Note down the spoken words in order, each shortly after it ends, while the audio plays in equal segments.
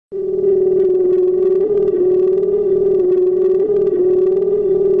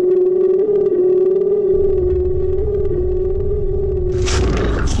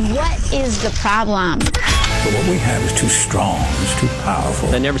the problem. But what we have is too strong, it's too powerful.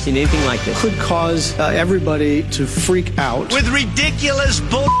 I've never seen anything like this. Could cause everybody to freak out. With ridiculous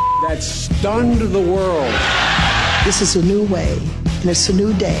bull that stunned the world. This is a new way, and it's a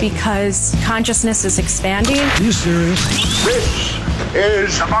new day. Because consciousness is expanding. Are you serious? This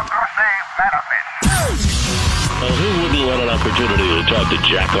is Democracy Manifest. Well, who wouldn't want an opportunity to talk to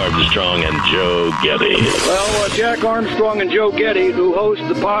Jack Armstrong and Joe Getty? Well, Jack Armstrong and Joe Getty, who host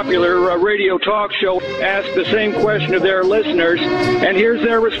the popular radio talk show, ask the same question of their listeners, and here's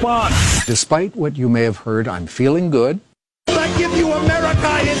their response. Despite what you may have heard, I'm feeling good. I give you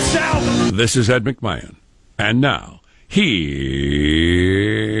America itself. This is Ed McMahon. And now, here's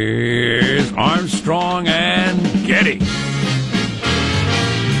Armstrong and Getty.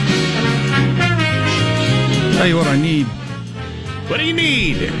 Tell you what I need. What do you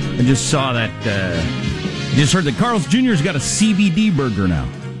need? I just saw that, just heard that Carl's Jr.'s got a CBD burger now.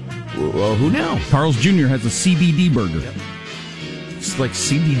 Well, who now? Carl's Jr. has a CBD burger. It's like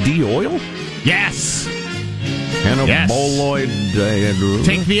CBD oil? Yes! Anaboloid. Yes.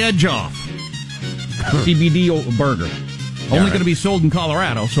 Take the edge off. CBD burger. Only going to be sold in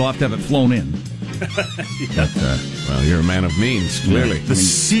Colorado, so I'll have to have it flown in. But, well, you're a man of means, clearly. The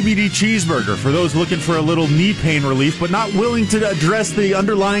CBD cheeseburger for those looking for a little knee pain relief, but not willing to address the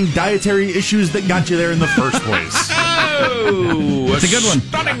underlying dietary issues that got you there in the first place. Oh, it's a good one.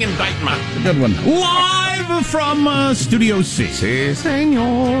 Stunning indictment. A good one. Live from Studio C. Si,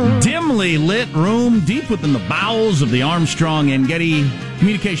 senor. Dimly lit room deep within the bowels of the Armstrong and Getty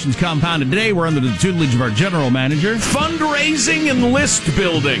Communications compound. And today we're under the tutelage of our general manager. Fundraising and list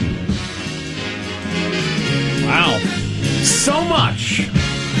building. Wow. So much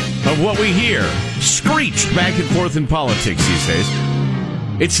of what we hear screeched back and forth in politics these days.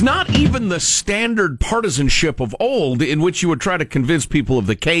 It's not even the standard partisanship of old in which you would try to convince people of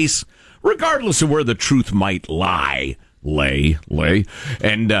the case, regardless of where the truth might lie,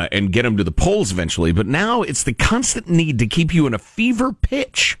 and get them to the polls eventually. But now it's the constant need to keep you in a fever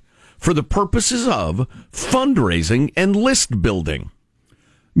pitch for the purposes of fundraising and list building.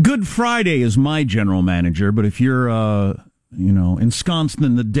 Good Friday is my general manager, but if you're, ensconced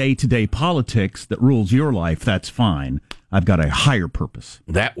in the day-to-day politics that rules your life, that's fine. I've got a higher purpose.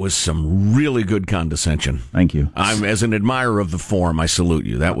 That was some really good condescension. Thank you. I'm, as an admirer of the form, I salute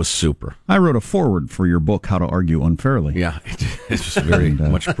you. That was super. I wrote a foreword for your book, How to Argue Unfairly. Yeah, it's very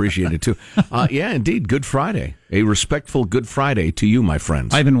much appreciated, too. Yeah, indeed, Good Friday. A respectful Good Friday to you, my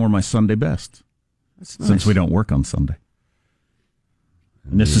friends. I even wore my Sunday best. That's nice. Since we don't work on Sunday.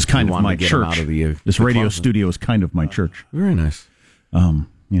 And this is kind of my church. This radio studio is kind of my church. Very nice.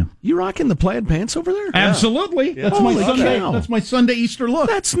 Yeah. You rocking the plaid pants over there? Absolutely. Yeah. That's my Sunday. Cow. That's my Sunday Easter look.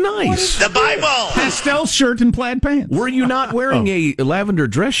 That's nice. The Bible. Pastel shirt and plaid pants. Were you not wearing a lavender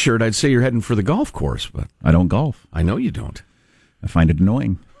dress shirt, I'd say you're heading for the golf course. But I don't golf. I know you don't. I find it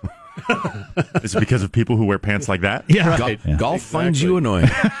annoying. Is it because of people who wear pants like that? Yeah. Right. Golf finds you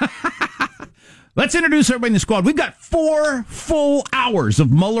annoying. Let's introduce everybody in the squad. We've got 4 full hours of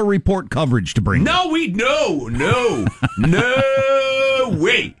Mueller report coverage to bring. No way. No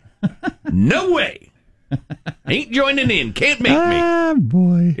way. Ain't joining in. Can't make me. Ah,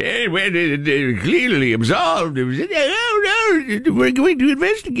 boy. Clearly absolved. We're going to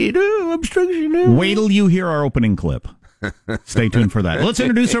investigate obstruction. Wait till you hear our opening clip. Stay tuned for that. Let's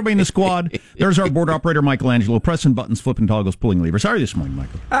introduce everybody in the squad. There's our board operator, Michelangelo, pressing buttons, flipping toggles, pulling levers. How are you this morning,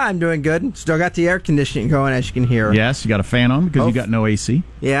 Michael? I'm doing good. Still got the air conditioning going, as you can hear. Yes, you got a fan on because you got no AC.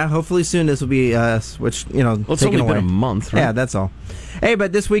 Yeah, hopefully soon this will be switched, Well, it's only been a month, right? Yeah, that's all. Hey,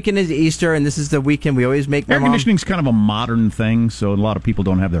 but this weekend is Easter, and this is the weekend we always make my air conditioning's kind of a modern thing, so a lot of people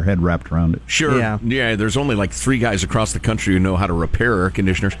don't have their head wrapped around it. Sure. Yeah, there's only like 3 guys across the country who know how to repair air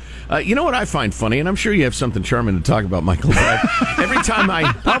conditioners. You know what I find funny, and I'm sure you have something charming to talk about, Michael, but every time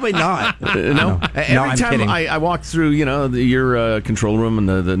I... Probably not. No. Every time I walk through, your control room and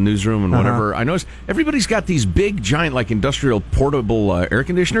the newsroom and whatever, I notice everybody's got these big, giant, like industrial portable air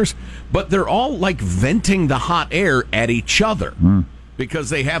conditioners, but they're all like venting the hot air at each other.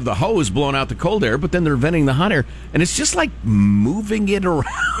 Because they have the hose blowing out the cold air, but then they're venting the hot air, and it's just like moving it around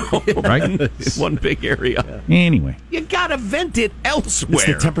right? in one big area. Anyway. You gotta vent it elsewhere. It's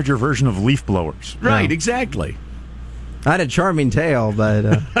the temperature version of leaf blowers. Right, exactly. I had a charming tale, but...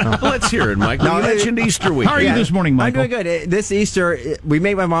 Let's hear it, Mike. You mentioned Easter week. How are you this morning, Michael? I'm doing good. This Easter, we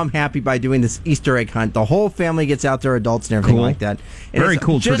make my mom happy by doing this Easter egg hunt. The whole family gets out there, adults and everything like that. And Very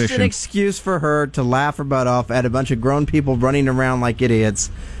cool tradition. Just an excuse for her to laugh her butt off at a bunch of grown people running around like idiots,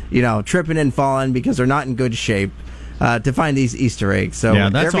 tripping and falling because they're not in good shape. to find these Easter eggs. So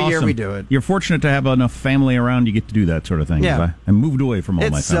that's every year awesome. we do it. You're fortunate to have enough family around. You get to do that sort of thing. Yeah. I moved away from all my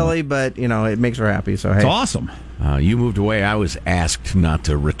family. It's silly, but it makes her happy. So hey, it's awesome. You moved away. I was asked not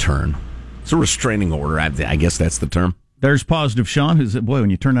to return. It's a restraining order. I guess that's the term. There's Positive Sean, who's, boy,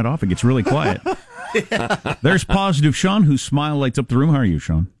 when you turn that off, it gets really quiet. There's Positive Sean, whose smile lights up the room. How are you,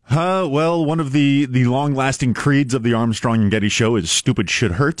 Sean? Well, one of the long-lasting creeds of the Armstrong and Getty show is stupid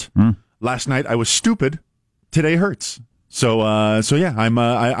should hurt. Last night I was stupid. Today hurts. So yeah,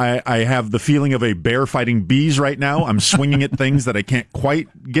 I have the feeling of a bear fighting bees right now. I'm swinging at things that I can't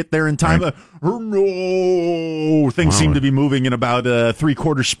quite get there in time. Right. Things seem to be moving in about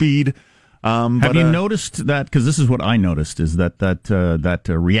 3/4 speed. Have you noticed that? Because this is what I noticed: is that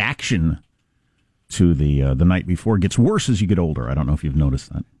reaction to the night before gets worse as you get older. I don't know if you've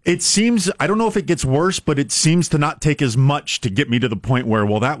noticed that. It seems, I don't know if it gets worse, but it seems to not take as much to get me to the point where,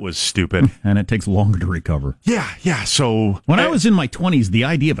 well, that was stupid. And it takes longer to recover. Yeah. So when I was in my 20s, the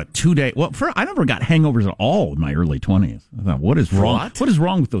idea of a 2-day, I never got hangovers at all in my early 20s. I thought, what is wrong? What is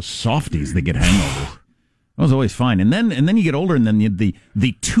wrong with those softies that get hangovers? That was always fine. And then you get older, and then the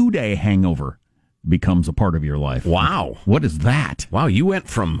 2-day hangover becomes a part of your life. Wow. What is that? Wow, you went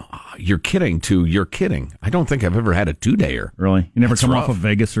from you're kidding to you're kidding. I don't think I've ever had a 2-dayer. Really? You never come off of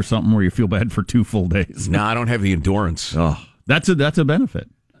Vegas or something where you feel bad for 2 full days? No, I don't have the endurance. Oh, that's a benefit.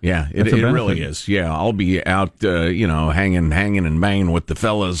 Yeah, it really is. Yeah, I'll be out, hanging and banging with the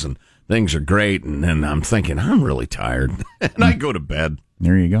fellas, and things are great, and then I'm thinking, I'm really tired, and I go to bed.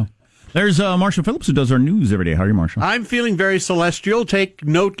 There you go. There's Marshall Phillips, who does our news every day. How are you, Marshall? I'm feeling very celestial. Take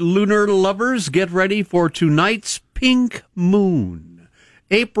note, lunar lovers. Get ready for tonight's pink moon.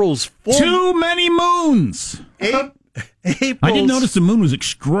 April's full... Too many moons! I did notice the moon was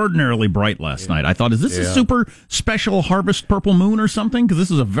extraordinarily bright last night. I thought, is this a super special harvest purple moon or something? Because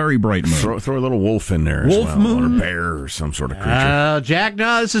this is a very bright moon. Throw a little wolf in there wolf moon? Or a bear or some sort of creature. Jack,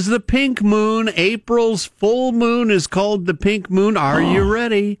 no, this is the pink moon. April's full moon is called the pink moon. Are you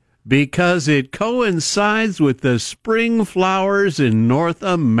ready? Because it coincides with the spring flowers in North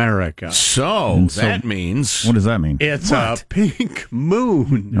America. So that means... What does that mean? It's a pink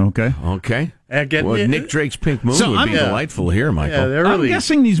moon. Okay. Nick Drake's pink moon would be delightful here, Michael. Yeah, I'm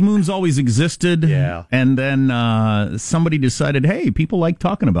guessing these moons always existed. Yeah. And then somebody decided, hey, people like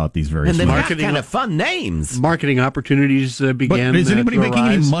talking about these very And they got marketing kind of fun names. Marketing opportunities began. But is anybody making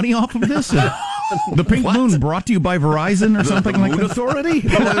any money off of this? The pink moon brought to you by Verizon or something like that? Moon Authority?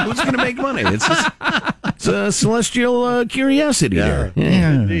 Who's going to make money? It's a celestial curiosity there.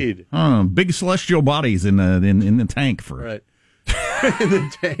 Yeah. Indeed. Big celestial bodies in the tank for right. In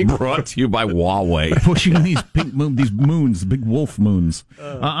the tank. Brought to you by Huawei. Pushing these these moons, big wolf moons.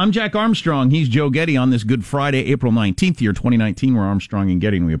 I'm Jack Armstrong. He's Joe Getty on this Good Friday, April 19th, year 2019. We're Armstrong and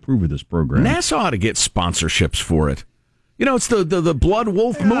Getty, and we approve of this program. NASA ought to get sponsorships for it. It's the Blood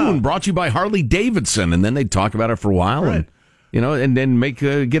Wolf Moon brought to you by Harley Davidson, and then they'd talk about it for a while, and and then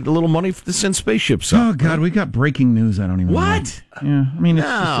get a little money to send spaceships up. Oh God, we got breaking news. I don't even know. What? Yeah, I mean it's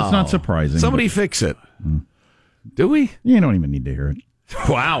not surprising. Somebody fix it. Do we? You don't even need to hear it.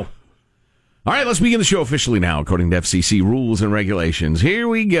 Wow. All right, let's begin the show officially now, according to FCC rules and regulations. Here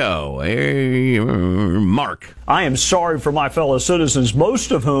we go. Hey, Mark. I am sorry for my fellow citizens,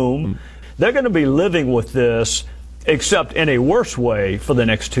 most of whom they're going to be living with this, except in a worse way, for the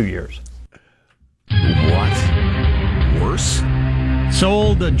next 2 years. What? Worse? So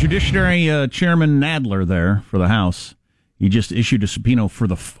old Judiciary Chairman Nadler there for the House, he just issued a subpoena for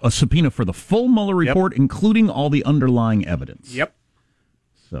the full Mueller report, including all the underlying evidence. Yep.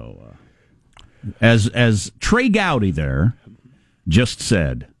 So, as Trey Gowdy there just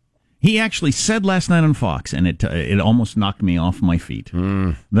said, he actually said last night on Fox, and it almost knocked me off my feet.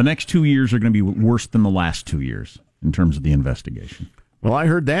 The next 2 years are going to be worse than the last 2 years in terms of the investigation. Well, I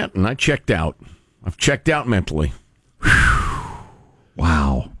heard that, and I checked out. I've checked out mentally.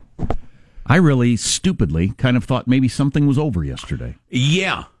 Wow. I really stupidly kind of thought maybe something was over yesterday.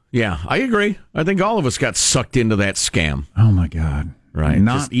 Yeah, I agree. I think all of us got sucked into that scam. Oh, my God. Right.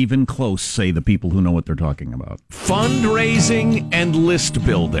 Not even close, say the people who know what they're talking about. Fundraising and list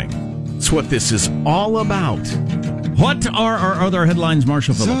building. That's what this is all about. What are our other headlines,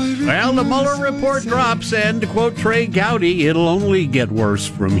 Marshall Phillips? Well, the Mueller report drops, and to quote Trey Gowdy, it'll only get worse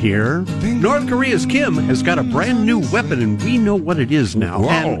from here. North Korea's Kim has got a brand new weapon, and we know what it is now. Whoa.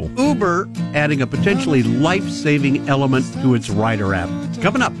 And Uber adding a potentially life-saving element to its rider app.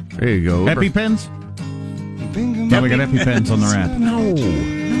 Coming up. There you go. EpiPens? Yeah, we got EpiPens on their app. No.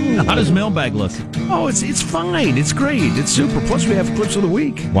 How does Mailbag look? Oh, it's fine. It's great. It's super. Plus, we have clips of the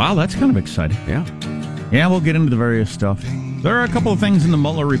week. Wow, that's kind of exciting. Yeah. Yeah, we'll get into the various stuff. There are a couple of things in the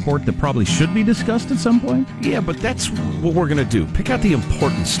Mueller report that probably should be discussed at some point. Yeah, but that's what we're going to do. Pick out the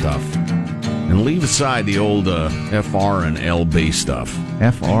important stuff and leave aside the old FR and LB stuff.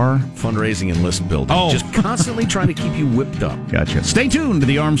 FR? Fundraising and list building. Oh. Just constantly trying to keep you whipped up. Gotcha. Stay tuned to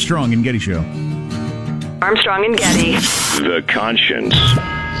the Armstrong and Getty Show. Armstrong and Getty. The conscience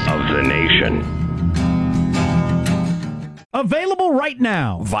of the nation. Available right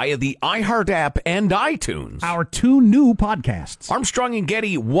now Via the iHeart app and iTunes. our 2 new podcasts. Armstrong and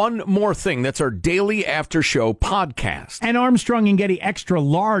Getty, One More Thing. That's our daily after show podcast. And Armstrong and Getty Extra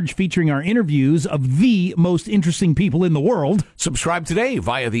Large, featuring our interviews of the most interesting people in the world. Subscribe today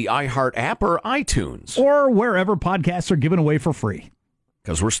via the iHeart app or iTunes. Or wherever podcasts are given away for free.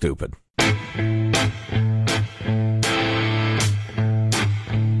 Because we're stupid.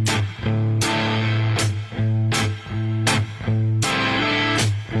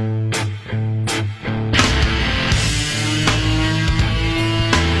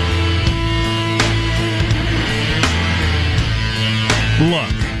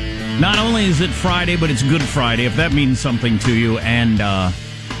 Look, not only is it Friday, but it's Good Friday, if that means something to you, and a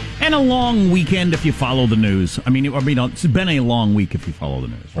long weekend if you follow the news. I mean, it's been a long week if you follow the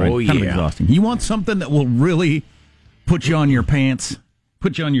news, right? Oh, Kind of yeah. exhausting. You want something that will really put you on your pants,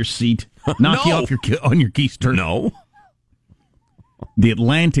 put you on your seat, knock you off on your keister. No. The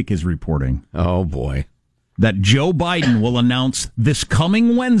Atlantic is reporting. Oh, boy. That Joe Biden will announce this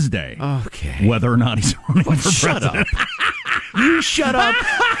coming Wednesday whether or not he's running for shut president. up. You shut up.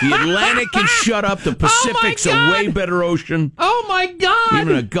 The Atlantic can shut up. The Pacific's a way better ocean. Oh my God!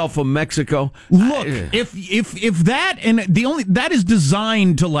 Even the Gulf of Mexico. Look, if that and that is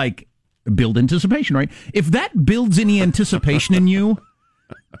designed to like build anticipation, right? If that builds any anticipation in you,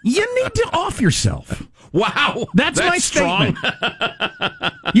 you need to off yourself. Wow, that's my strong.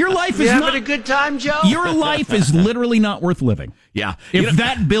 statement. Your life is having not a good time, Joe? Your life is literally not worth living. Yeah. If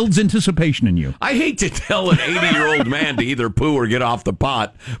that builds anticipation in you. I hate to tell an 80-year-old man to either poo or get off the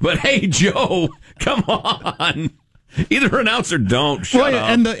pot, but hey, Joe, come on. Either announce or don't. Shut up.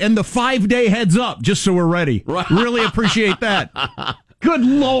 And the 5-day heads up, just so we're ready. Right. Really appreciate that. Good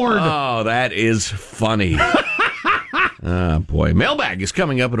Lord. Oh, that is funny. Oh, boy. Mailbag is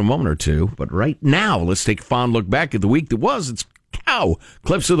coming up in a moment or two, but right now, let's take a fond look back at the week that was. It's Cow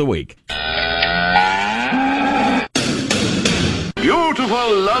Clips of the Week.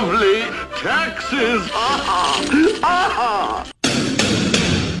 Beautiful, lovely taxes.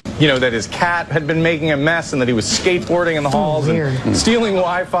 You know, that his cat had been making a mess and that he was skateboarding in the halls and stealing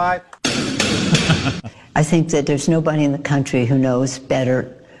Wi-Fi. I think that there's nobody in the country who knows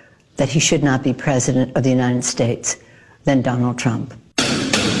better that he should not be president of the United States than Donald Trump.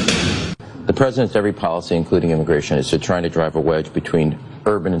 The president's every policy, including immigration, is trying to drive a wedge between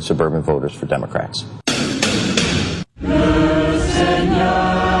urban and suburban voters for Democrats.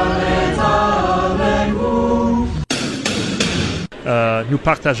 Nous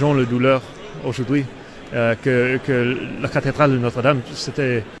partageons la douleur aujourd'hui que la cathédrale de Notre-Dame,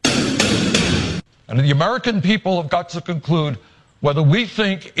 c'était... And the American people have got to conclude whether we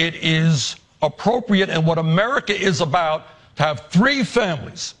think it is appropriate and what America is about to have 3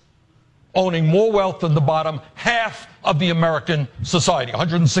 families owning more wealth than the bottom half of the American society,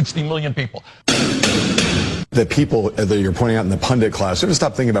 160 million people. The people that you're pointing out in the pundit class, you have to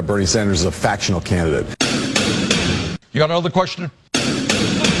stop thinking about Bernie Sanders as a factional candidate. You got another question?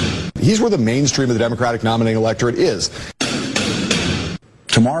 He's where the mainstream of the Democratic nominating electorate is.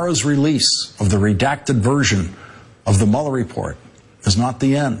 Tomorrow's release of the redacted version of the Mueller report is not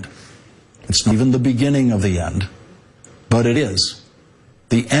the end. It's not even the beginning of the end, but it is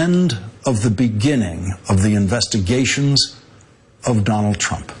the end of the beginning of the investigations of Donald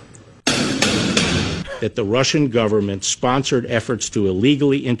Trump. That the Russian government sponsored efforts to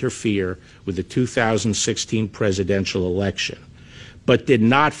illegally interfere with the 2016 presidential election, but did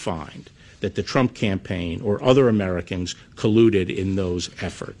not find that the Trump campaign or other Americans colluded in those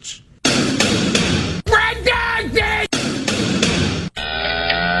efforts.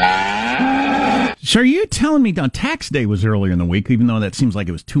 So are you telling me tax day was earlier in the week, even though that seems like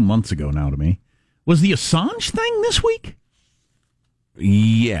it was 2 months ago now to me? Was the Assange thing this week?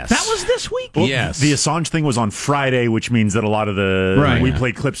 Yes. That was this week? Well, yes. The Assange thing was on Friday, which means that a lot of we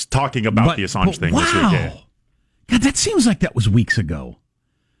played clips talking about the Assange thing this week. Yeah. God, that seems like that was weeks ago.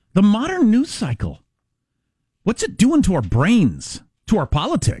 The modern news cycle. What's it doing to our brains, to our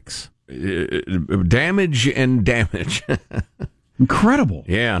politics? Damage and damage. Incredible.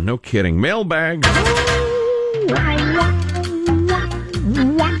 Yeah, no kidding. Mailbag.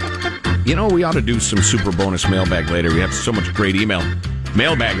 You know, we ought to do some super bonus mailbag later. We have so much great email.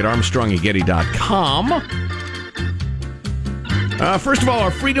 Mailbag at ArmstrongandGetty.com. First of all,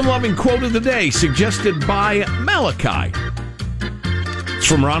 our freedom-loving quote of the day, suggested by Malachi. It's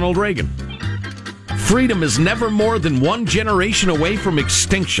from Ronald Reagan. Freedom is never more than one generation away from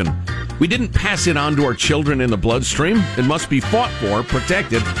extinction. We didn't pass it on to our children in the bloodstream. It must be fought for,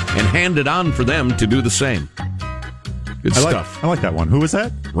 protected, and handed on for them to do the same. Good stuff. I like that one. Who was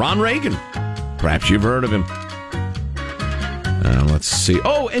that? Ron Reagan. Perhaps you've heard of him. Let's see.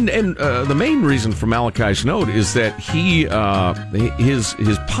 Oh, and the main reason for Malachi's note is that his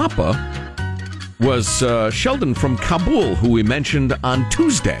papa was Sheldon from Kabul, who we mentioned on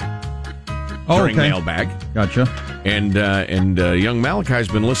Tuesday during Mailbag. Gotcha. And young Malachi's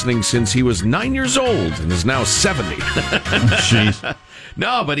been listening since he was 9 years old and is now 70. Jeez.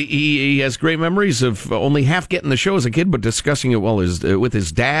 No, but he has great memories of only half getting the show as a kid, but discussing it with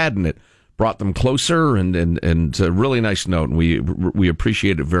his dad, and it brought them closer, and a really nice note, and we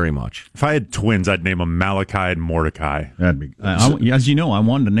appreciate it very much. If I had twins, I'd name them Malachi and Mordecai. That'd be as you know, I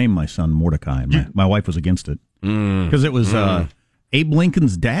wanted to name my son Mordecai, and my wife was against it because it was Abe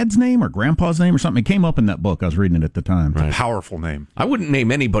Lincoln's dad's name or grandpa's name or something. It came up in that book. I was reading it at the time. Right. Powerful name. I wouldn't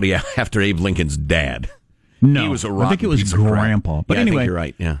name anybody after Abe Lincoln's dad. No, he was I think it was grandpa. But anyway, I think you're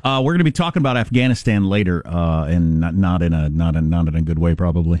right. Yeah, we're going to be talking about Afghanistan later, and not in a good way,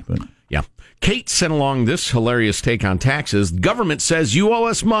 probably. But yeah, Kate sent along this hilarious take on taxes. Government says you owe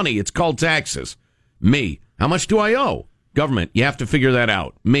us money. It's called taxes. Me, how much do I owe? Government, you have to figure that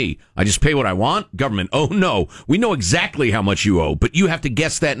out. Me, I just pay what I want. Government, oh no, we know exactly how much you owe, but you have to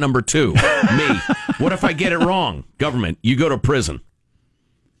guess that number too. Me, what if I get it wrong? Government, you go to prison.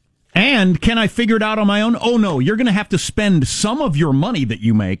 And can I figure it out on my own? Oh, no, you're going to have to spend some of your money that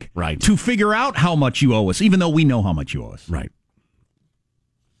you make to figure out how much you owe us, even though we know how much you owe us. Right.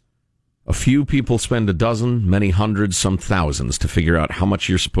 A few people spend a dozen, many hundreds, some thousands to figure out how much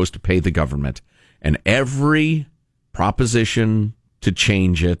you're supposed to pay the government. And every proposition to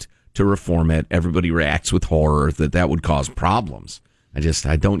change it, to reform it, everybody reacts with horror that would cause problems.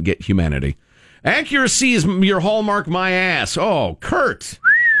 I don't get humanity. Accuracy is your hallmark, my ass. Oh, Kurt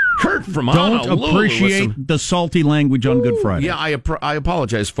from Honolulu. Don't appreciate listen. The salty language on Good Friday. Yeah, I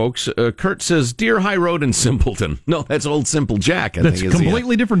apologize, folks. Kurt says, "Dear High Road and Simpleton." No, that's old Simple Jack. That's a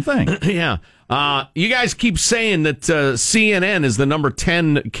completely different thing. Yeah. You guys keep saying that CNN is the number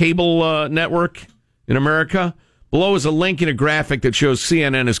 10 cable network in America. Below is a link in a graphic that shows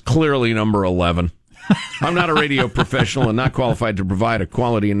CNN is clearly number 11. I'm not a radio professional and not qualified to provide a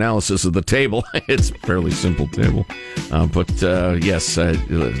quality analysis of the table. It's a fairly simple table. But yes,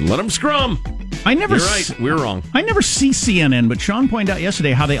 let them scrum. You're right. We're wrong. I never see CNN, but Sean pointed out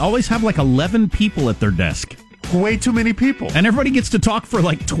yesterday how they always have like 11 people at their desk. Way too many people. And everybody gets to talk for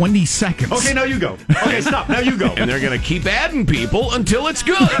like 20 seconds. Okay, now you go. Okay, stop. Now you go. And they're going to keep adding people until it's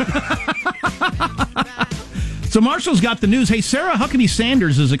good. So Marshall's got the news. Hey, Sarah Huckabee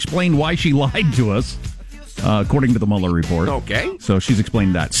Sanders has explained why she lied to us, according to the Mueller report. Okay. So she's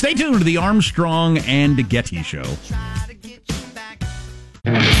explained that. Stay tuned to the Armstrong and Getty Show.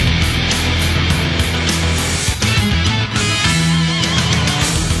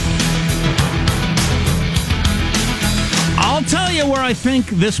 I'll tell you where I think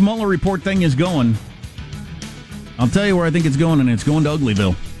this Mueller report thing is going. I'll tell you where I think it's going, and it's going to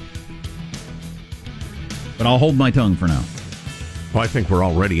Uglyville. But I'll hold my tongue for now. Well, I think we're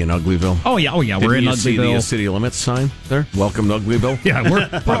already in Uglyville. Oh yeah, we're in Uglyville. See the city limits sign there? Welcome to Uglyville. Yeah, we're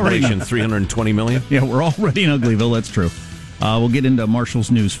population 320 million. Yeah, we're already in Uglyville. That's true. We'll get into Marshall's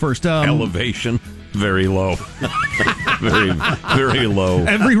news first. Elevation very low, very very low.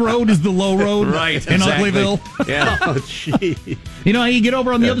 Every road is the low road, right? In exactly. Uglyville. Yeah. Oh, gee. You know how you get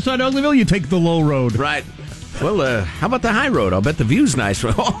over on the other side of Uglyville? You take the low road, right? Well, how about the high road? I'll bet the view's nice.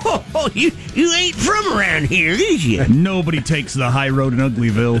 Oh, you ain't from around here, is you? Nobody takes the high road in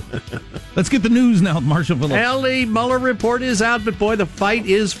Uglyville. Let's get the news now, Marshall Phillips. Well, the Mueller report is out, but boy, the fight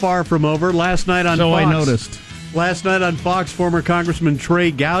is far from over. Last night on Fox. I noticed. Last night on Fox, former Congressman Trey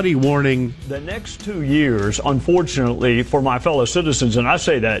Gowdy warning. The next 2 years, unfortunately, for my fellow citizens, and I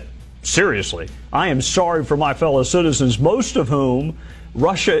say that seriously, I am sorry for my fellow citizens, most of whom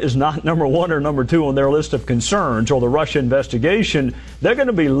Russia is not number 1 or number 2 on their list of concerns or the Russia investigation. They're going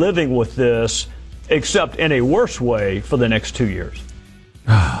to be living with this, except in a worse way, for the next 2 years.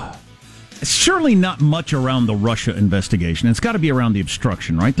 Surely not much around the Russia investigation. It's got to be around the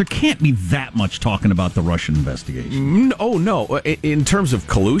obstruction, right? There can't be that much talking about the Russian investigation. Oh, no. In terms of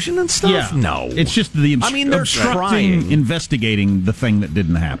collusion and stuff? Yeah. No. It's just the they're obstructing trying. Investigating the thing that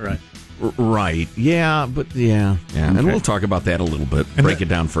didn't happen. Right. Yeah, but yeah. Okay. And we'll talk about that a little bit. Break it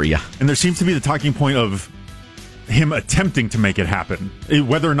down for you. And there seems to be the talking point of him attempting to make it happen.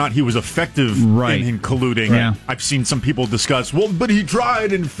 Whether or not he was effective in colluding, I've seen some people discuss, well, but he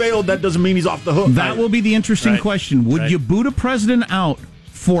tried and failed. That doesn't mean he's off the hook. That will be the interesting question. Would you boot a president out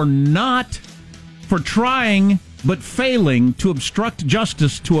for trying but failing to obstruct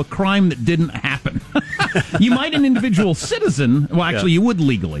justice to a crime that didn't happen? You might an individual citizen, well, actually, you would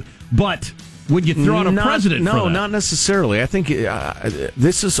legally, but would you throw out a president for that? No, not necessarily. I think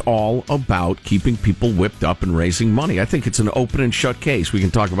this is all about keeping people whipped up and raising money. I think it's an open and shut case. We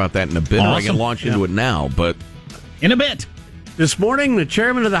can talk about that in a bit. Awesome. Or I can launch into it now, but in a bit. This morning, the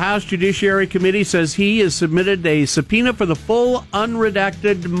chairman of the House Judiciary Committee says he has submitted a subpoena for the full,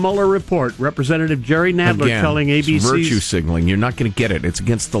 unredacted Mueller report. Representative Jerry Nadler telling ABC... It's virtue signaling. You're not going to get it. It's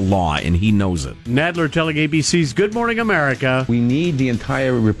against the law, and he knows it. Nadler telling ABC's Good Morning America. We need the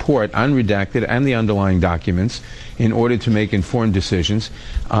entire report, unredacted, and the underlying documents in order to make informed decisions.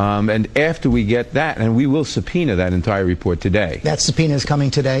 And after we get that, and we will subpoena that entire report today. That subpoena is coming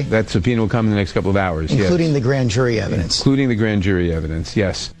today? That subpoena will come in the next couple of hours, including the grand jury evidence? Including the grand jury evidence,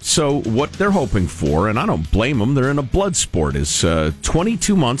 yes. So what they're hoping for, and I don't blame them, they're in a blood sport, is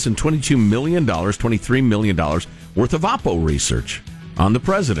 22 months and $22 million, $23 million worth of Oppo research on the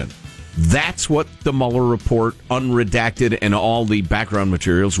president. That's what the Mueller report, unredacted, and all the background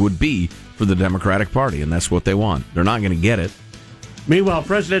materials would be for the Democratic Party, and that's what they want. They're not going to get it. Meanwhile,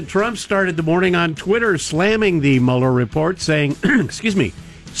 President Trump started the morning on Twitter slamming the Mueller report, saying, excuse me,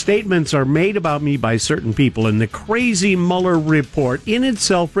 statements are made about me by certain people, and the crazy Mueller report, in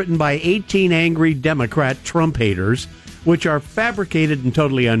itself written by 18 angry Democrat Trump haters, which are fabricated and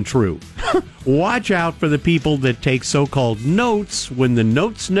totally untrue. Watch out for the people that take so-called notes when the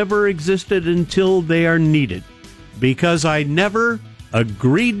notes never existed until they are needed. Because I never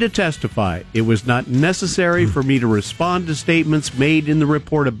agreed to testify, it was not necessary for me to respond to statements made in the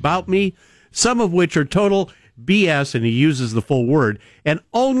report about me, some of which are total BS, and he uses the full word, and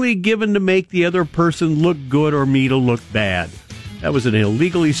only given to make the other person look good or me to look bad. That was an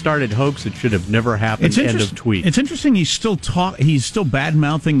illegally started hoax that should have never happened. End of tweet. It's interesting. He's still bad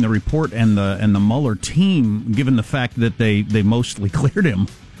mouthing the report and the Mueller team, given the fact that they mostly cleared him.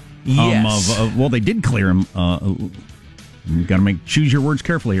 Yes. Well, they did clear him. You've got to choose your words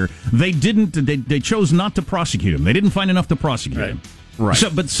carefully here. They didn't. They chose not to prosecute him. They didn't find enough to prosecute him. Right.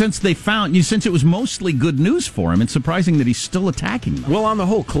 So, but since it was mostly good news for him, it's surprising that he's still attacking them. Well, on the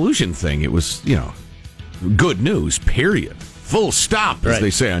whole collusion thing, it was good news. Period. Full stop, as they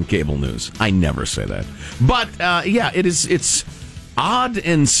say on cable news. I never say that. But, it's odd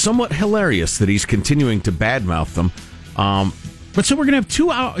and somewhat hilarious that he's continuing to badmouth them. But so we're going to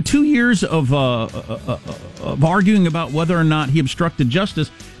have 2 years of arguing about whether or not he obstructed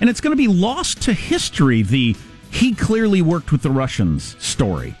justice, and it's going to be lost to history, the he clearly worked with the Russians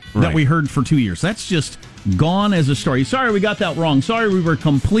story that we heard for 2 years. That's just gone as a story. Sorry, we got that wrong. Sorry, we were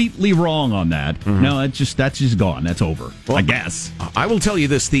completely wrong on that. Mm-hmm. No, that's just gone. That's over, well, I guess. I will tell you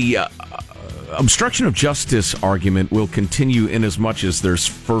this. The obstruction of justice argument will continue in as much as there's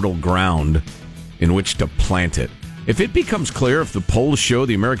fertile ground in which to plant it. If it becomes clear, if the polls show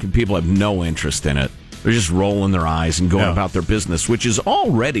the American people have no interest in it, they're just rolling their eyes and going about their business, which is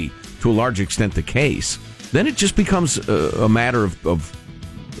already, to a large extent, the case, then it just becomes a matter of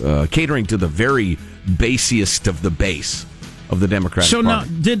catering to the very basiest of the base of the Democratic Party.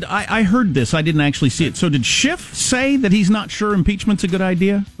 So now, I heard this, I didn't actually see it. So did Schiff say that he's not sure impeachment's a good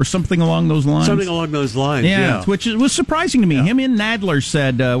idea? Or something along those lines? Something along those lines, yeah. Which was surprising to me. Yeah. Him and Nadler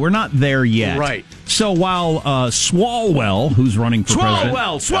said, we're not there yet. Right. So while Swalwell, who's running for president...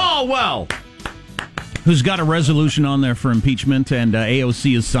 Swalwell! Who's got a resolution on there for impeachment, and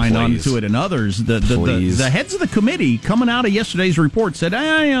AOC has signed on to it, and others. The heads of the committee, coming out of yesterday's report, said,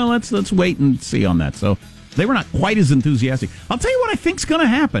 let's wait and see on that. So they were not quite as enthusiastic. I'll tell you what I think's going to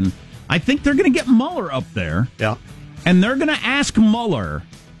happen. I think they're going to get Mueller up there, and they're going to ask Mueller,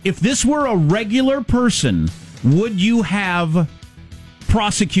 if this were a regular person, would you have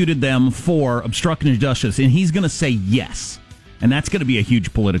prosecuted them for obstruction of justice? And he's going to say yes. And that's going to be a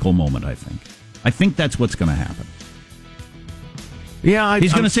huge political moment, I think. I think that's what's going to happen. Yeah,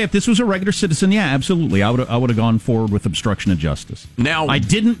 he's going to say, if this was a regular citizen, yeah, absolutely, I would have gone forward with obstruction of justice. Now, I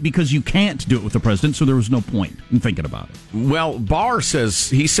didn't, because you can't do it with the president, so there was no point in thinking about it. Well, Barr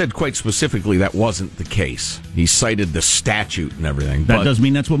said quite specifically that wasn't the case. He cited the statute and everything. That does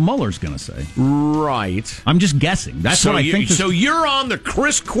mean that's what Mueller's going to say, right? I'm just guessing. That's what I think. So you're on the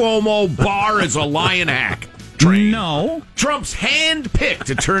Chris Cuomo Barr as a lion hack train. No. Trump's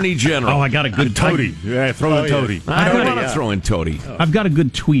hand-picked attorney general. Oh, I got a good Toady. Yeah, throw in Toady. I don't want to throw in Toady. I've got a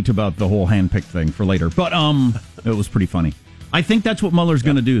good tweet about the whole hand-picked thing for later. But it was pretty funny. I think that's what Mueller's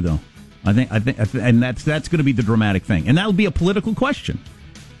going to do, though. I think, and that's going to be the dramatic thing, and that'll be a political question.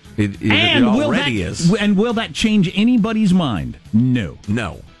 It already is. And will that change anybody's mind? No.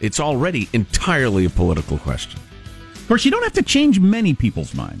 No. It's already entirely a political question. Of course, you don't have to change many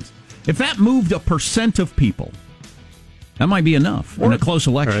people's minds. If that moved 1% of people, that might be enough in a close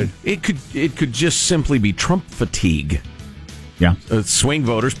election. It could just simply be Trump fatigue. Yeah. Swing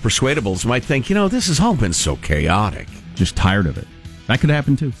voters, persuadables might think, this has all been so chaotic. Just tired of it. That could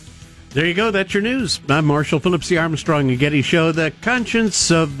happen, too. There you go. That's your news. I'm Marshall Phillips, the Armstrong and Getty Show, the conscience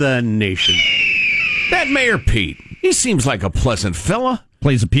of the nation. That Mayor Pete, he seems like a pleasant fella.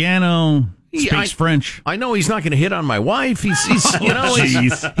 Plays the piano, speaks French. I know he's not going to hit on my wife. He's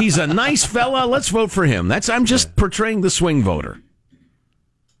he's a nice fella. Let's vote for him. I'm just portraying the swing voter.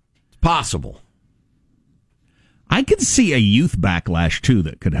 It's possible. I could see a youth backlash, too,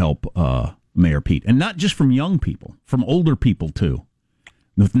 that could help Mayor Pete. And not just from young people, from older people, too.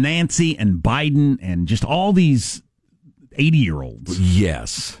 With Nancy and Biden and just all these 80-year-olds.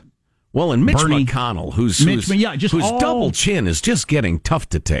 Yes. Well, and Mitch McConnell, whose double chin is just getting tough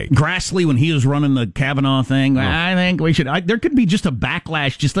to take. Grassley, when he was running the Kavanaugh thing, I think we should. There could be just a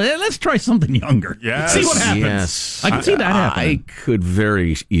backlash. Just let's try something younger. Yes. See what happens. Yes. I can see that happening. I could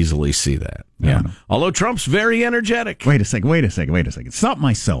very easily see that. Yeah. Although Trump's very energetic. Wait a second. Stop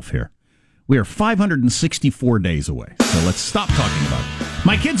myself here. We are 564 days away, so let's stop talking about it.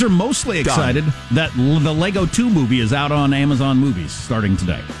 My kids are mostly excited that the Lego 2 movie is out on Amazon Movies starting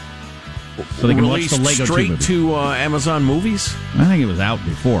today. So they can watch the Lego 2 movie. Straight to Amazon Movies? I think it was out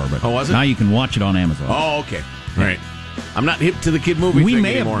before, but was it? Now you can watch it on Amazon. Oh, okay. All right. I'm not hip to the kid movie thing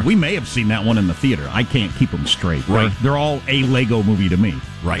anymore. We may have seen that one in the theater. I can't keep them straight. Right. They're all a Lego movie to me.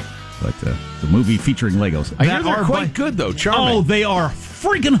 Right. But the movie featuring Legos. I hear they're quite good, though. Charming. Oh, they are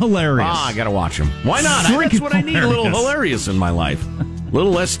freaking hilarious. I got to watch them. Why not? That's what I need. A little hilarious in my life. A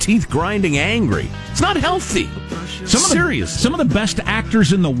little less teeth-grinding angry. It's not healthy. Some of the best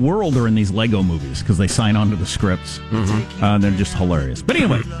actors in the world are in these Lego movies because they sign on to the scripts. Mm-hmm. They're just hilarious. But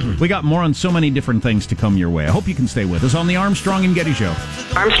anyway, we got more on so many different things to come your way. I hope you can stay with us on the Armstrong and Getty Show.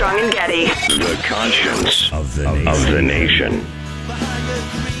 Armstrong and Getty. The conscience of the nation.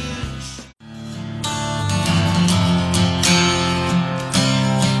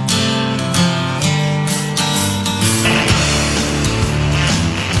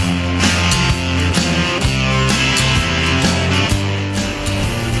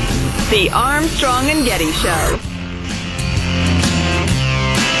 The Armstrong and Getty Show.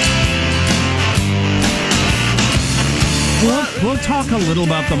 We'll talk a little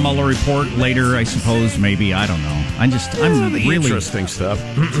about the Mueller report later, I suppose. Maybe, I don't know. I'm really interesting stuff.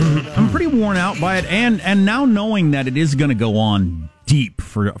 I'm pretty worn out by it, and now knowing that it is going to go on deep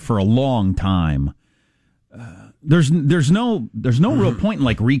for a long time. There's no real point in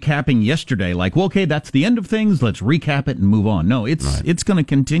like recapping yesterday. Like, well, okay, that's the end of things. Let's recap it and move on. No, it's going to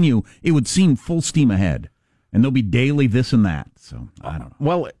continue. It would seem full steam ahead, and there'll be daily this and that. So I don't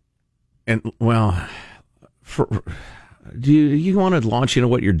know. Do you want to launch into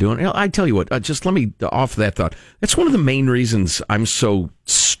what you're doing? I tell you what. Just let me off that thought. That's one of the main reasons I'm so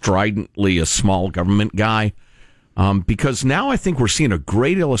stridently a small government guy, because now I think we're seeing a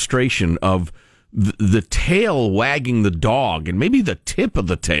great illustration of the tail wagging the dog, and maybe the tip of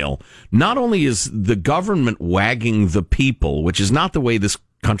the tail. Not only is the government wagging the people, which is not the way this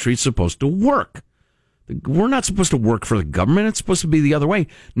country is supposed to work. We're not supposed to work for the government. It's supposed to be the other way.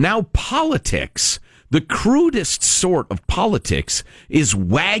 Now politics, the crudest sort of politics, is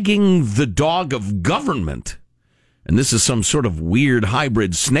wagging the dog of government. And this is some sort of weird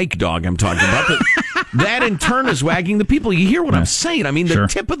hybrid snake dog I'm talking about. But that in turn is wagging the people. You hear what I'm saying? I mean, the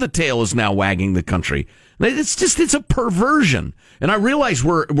tip of the tail is now wagging the country. It's a perversion. And I realize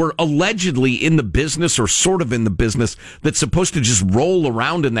we're allegedly in the business, or sort of in the business, that's supposed to just roll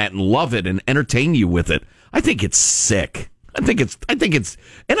around in that and love it and entertain you with it. I think it's sick. I think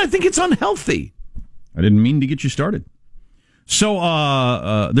it's unhealthy. I didn't mean to get you started. So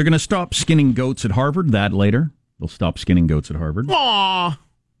they're going to stop skinning goats at Harvard. That later. They'll stop skinning goats at Harvard. Aww.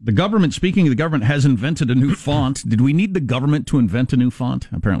 The government, speaking of the government, has invented a new font. Did we need the government to invent a new font?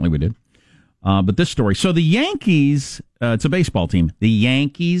 Apparently we did. But this story. So the Yankees, it's a baseball team. The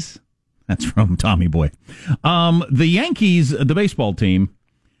Yankees, that's from Tommy Boy. The Yankees, the baseball team,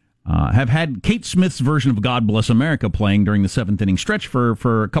 have had Kate Smith's version of God Bless America playing during the seventh inning stretch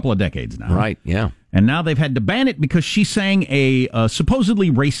for a couple of decades now. Right, yeah. And now they've had to ban it because she sang a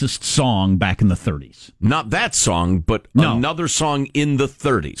supposedly racist song back in the 30s. Not that song, but another song in the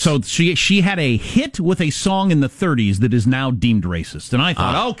 30s. So she had a hit with a song in the 30s that is now deemed racist. And I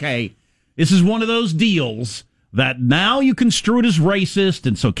thought, okay, this is one of those deals that now you construe it as racist.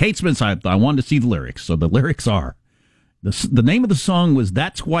 And so Kate Smith, I wanted to see the lyrics. So the lyrics are, the name of the song was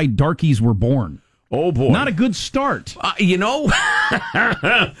That's Why Darkies Were Born. Oh, boy. Not a good start. I'm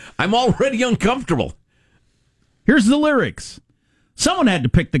already uncomfortable. Here's the lyrics. Someone had to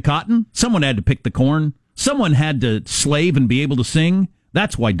pick the cotton. Someone had to pick the corn. Someone had to slave and be able to sing.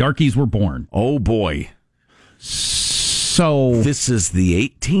 That's why darkies were born. Oh, boy. So this is the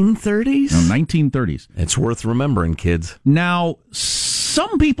 1830s? No, 1930s. It's worth remembering, kids. Now,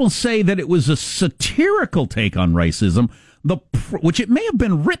 some people say that it was a satirical take on racism, which it may have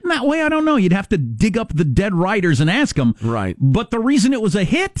been written that way. I don't know. You'd have to dig up the dead writers and ask them. Right. But the reason it was a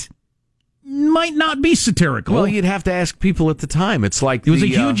hit might not be satirical. Well, you'd have to ask people at the time. It's like it was a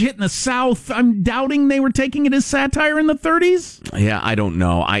huge hit in the South. I'm doubting they were taking it as satire in the 30s. Yeah, I don't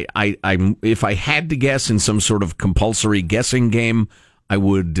know. I if I had to guess in some sort of compulsory guessing game, I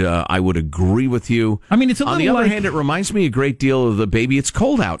would agree with you. I mean, it's a little. On the other hand, it reminds me a great deal of the "Baby, It's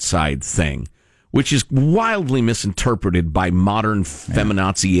Cold Outside" thing, which is wildly misinterpreted by modern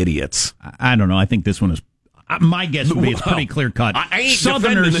feminazi idiots. I don't know. I think this one is. My guess would be it's pretty clear cut. I ain't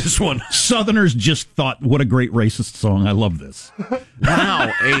defending this one. Southerners just thought, "What a great racist song! I love this." Wow.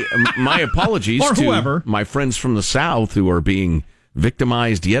 My apologies or to whoever. My friends from the South who are being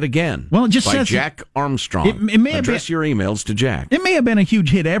victimized yet again. Well, it just by says Jack Armstrong. It may address your emails to Jack. It may have been a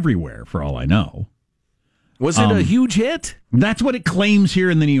huge hit everywhere, for all I know. Was it a huge hit? That's what it claims here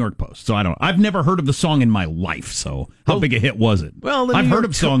in the New York Post. So I've never heard of the song in my life. So how big a hit was it? Well, I've heard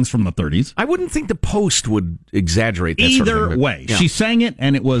of songs from the 30s. I wouldn't think the Post would exaggerate that Either sort of thing, way, yeah. she sang it,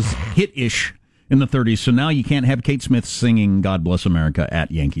 and it was hit-ish in the 30s. So now you can't have Kate Smith singing "God Bless America"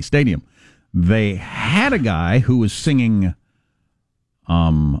 at Yankee Stadium. They had a guy who was singing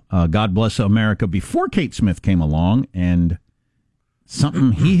 "God Bless America" before Kate Smith came along, and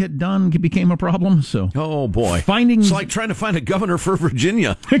something he had done became a problem. So, oh boy, finding it's like trying to find a governor for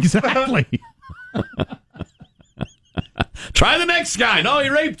Virginia. Exactly. Try the next guy. No, he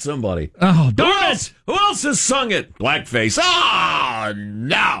raped somebody. Oh, Who else has sung it? Blackface. Oh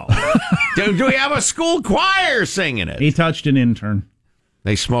no. do we have a school choir singing it? He touched an intern.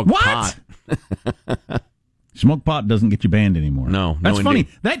 They smoked pot. Smoke pot doesn't get you banned anymore. No, that's funny.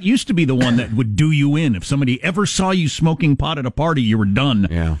 That used to be the one that would do you in. If somebody ever saw you smoking pot at a party, you were done.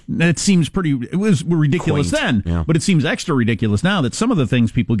 Yeah, that seems it was ridiculous quaint. then, but it seems extra ridiculous now that some of the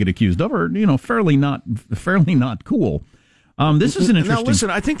things people get accused of are fairly not cool. This is an interesting. Now listen,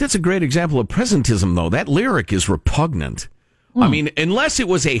 I think that's a great example of presentism, though. That lyric is repugnant. I mean, unless it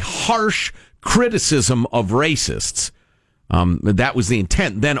was a harsh criticism of racists, that was the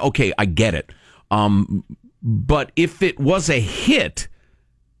intent. Then okay, I get it. But if it was a hit,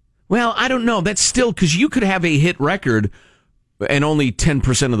 well, I don't know. That's still, because you could have a hit record and only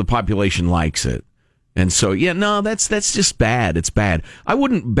 10% of the population likes it. And so, yeah, no, that's just bad. It's bad. I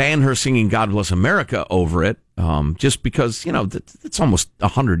wouldn't ban her singing "God Bless America" over it, just because, it's almost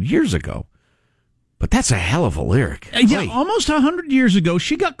 100 years ago. But that's a hell of a lyric. Yeah, almost 100 years ago,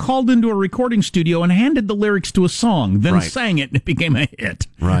 she got called into a recording studio and handed the lyrics to a song, then sang it, and it became a hit.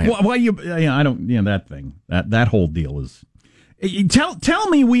 Right. Why I don't, that thing, that whole deal is. Tell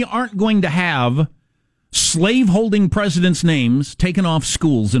me we aren't going to have slave-holding presidents' names taken off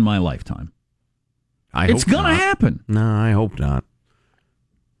schools in my lifetime. It's going to happen. No, I hope not.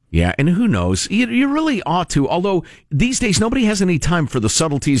 Yeah, and who knows? You really ought to, although these days nobody has any time for the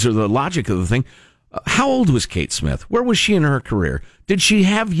subtleties or the logic of the thing. How old was Kate Smith? Where was she in her career? Did she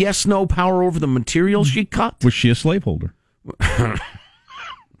have yes-no power over the material she cut? Was she a slaveholder?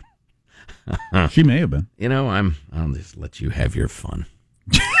 She may have been. I'll just let you have your fun.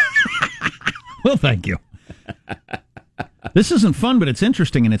 Well, thank you. This isn't fun, but it's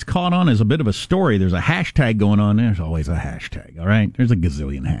interesting, and it's caught on as a bit of a story. There's a hashtag going on. There's always a hashtag, all right? There's a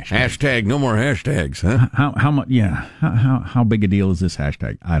gazillion hashtags. Hashtag no more hashtags, huh? How much? Yeah. How big a deal is this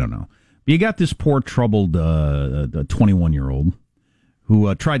hashtag? I don't know. But you got this poor, troubled 21-year-old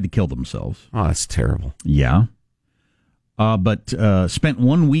who tried to kill themselves. Oh, that's terrible. Yeah. But spent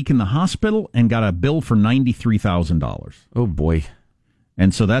 1 week in the hospital and got a bill for $93,000. Oh, boy.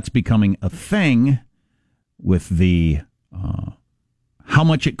 And so that's becoming a thing with the how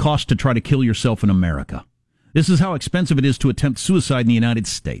much it costs to try to kill yourself in America. This is how expensive it is to attempt suicide in the United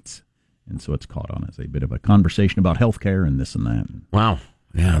States. And so it's caught on as a bit of a conversation about health care and this and that. Wow.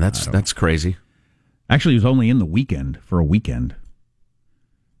 Yeah, that's crazy. Actually, it was only in the weekend, for a weekend.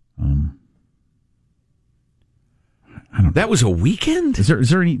 I don't know. That was a weekend? Is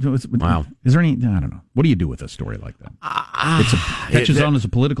there any... Wow. Is there any... I don't know. What do you do with a story like that? It catches on as a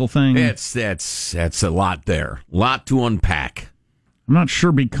political thing. That's a lot there. A lot to unpack. I'm not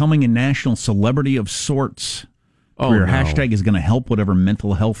sure becoming a national celebrity of sorts where your hashtag is going to help whatever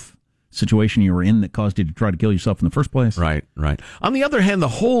mental health situation you were in that caused you to try to kill yourself in the first place. Right. On the other hand, the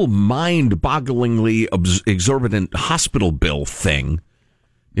whole mind-bogglingly exorbitant hospital bill thing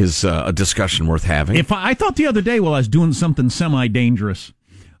is a discussion worth having. If I thought the other day while I was doing something semi-dangerous,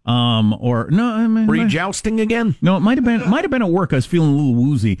 were you jousting again? No, it might have been at work. I was feeling a little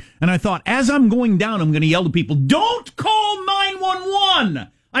woozy, and I thought, as I'm going down, I'm going to yell to people, "Don't call 911."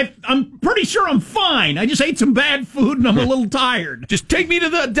 I'm pretty sure I'm fine. I just ate some bad food and I'm a little tired. Just take me to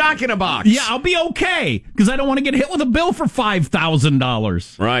the doc in a box. Yeah, I'll be okay because I don't want to get hit with a bill for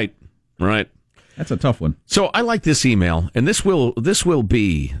 $5,000. Right. That's a tough one. So I like this email, and this will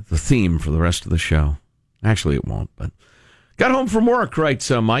be the theme for the rest of the show. Actually, it won't, but got home from work, writes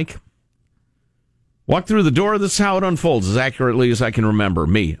Mike. Walked through the door. This is how it unfolds as accurately as I can remember.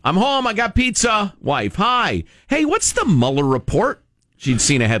 Me. I'm home. I got pizza. Wife. Hi. Hey, what's the Mueller report? She'd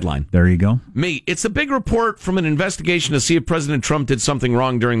seen a headline. There you go. Me. It's a big report from an investigation to see if President Trump did something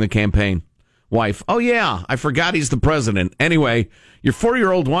wrong during the campaign. Wife. Oh, yeah. I forgot he's the president. Anyway, your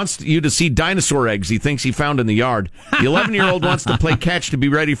 4-year-old wants you to see dinosaur eggs he thinks he found in the yard. The 11-year-old wants to play catch to be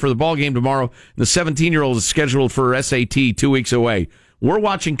ready for the ball game tomorrow. And the 17-year-old is scheduled for SAT 2 weeks away. We're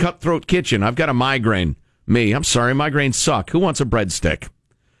watching Cutthroat Kitchen. I've got a migraine. Me. I'm sorry. Migraines suck. Who wants a breadstick?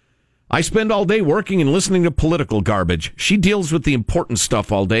 I spend all day working and listening to political garbage. She deals with the important stuff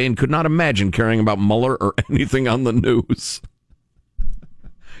all day and could not imagine caring about Mueller or anything on the news.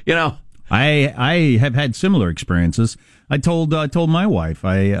 I have had similar experiences. I told my wife,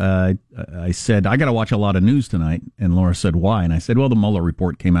 I said, I got to watch a lot of news tonight. And Laura said, why? And I said, well, the Mueller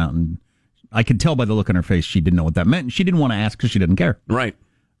report came out, and I could tell by the look on her face she didn't know what that meant. And she didn't want to ask because she didn't care. Right.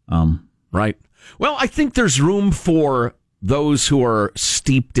 Right. Well, I think there's room for those who are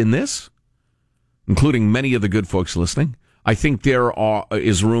steeped in this, including many of the good folks listening. I think there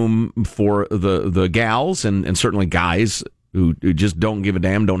is room for the gals and certainly guys who just don't give a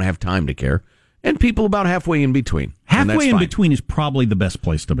damn, don't have time to care, and people about halfway in between. Halfway in between is probably the best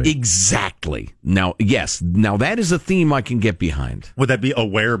place to be. Exactly. Now, yes. Now, that is a theme I can get behind. Would that be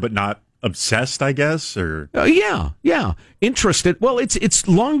aware but not obsessed, I guess? Or yeah. Interested. Well, it's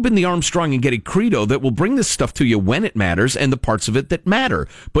long been the Armstrong and Getty credo that will bring this stuff to you when it matters and the parts of it that matter,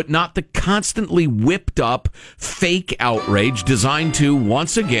 but not the constantly whipped up fake outrage designed to,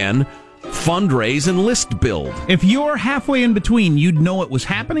 once again, fundraise and list build. If you're halfway in between, you'd know it was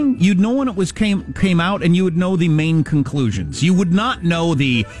happening, you'd know when it was came out, and you would know the main conclusions. You would not know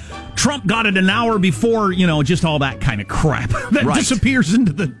the Trump got it an hour before, just all that kind of crap that disappears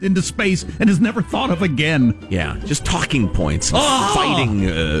into space and is never thought of again. Yeah, just talking points,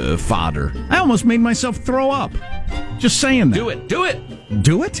 fighting fodder. I almost made myself throw up just saying that. Do it.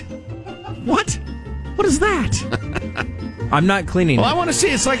 Do it? What? What is that? I'm not cleaning I want to see.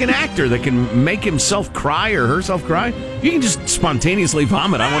 It's like an actor that can make himself cry or herself cry. You can just spontaneously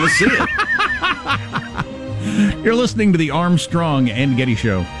vomit. I want to see it. You're listening to the Armstrong and Getty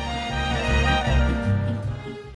Show.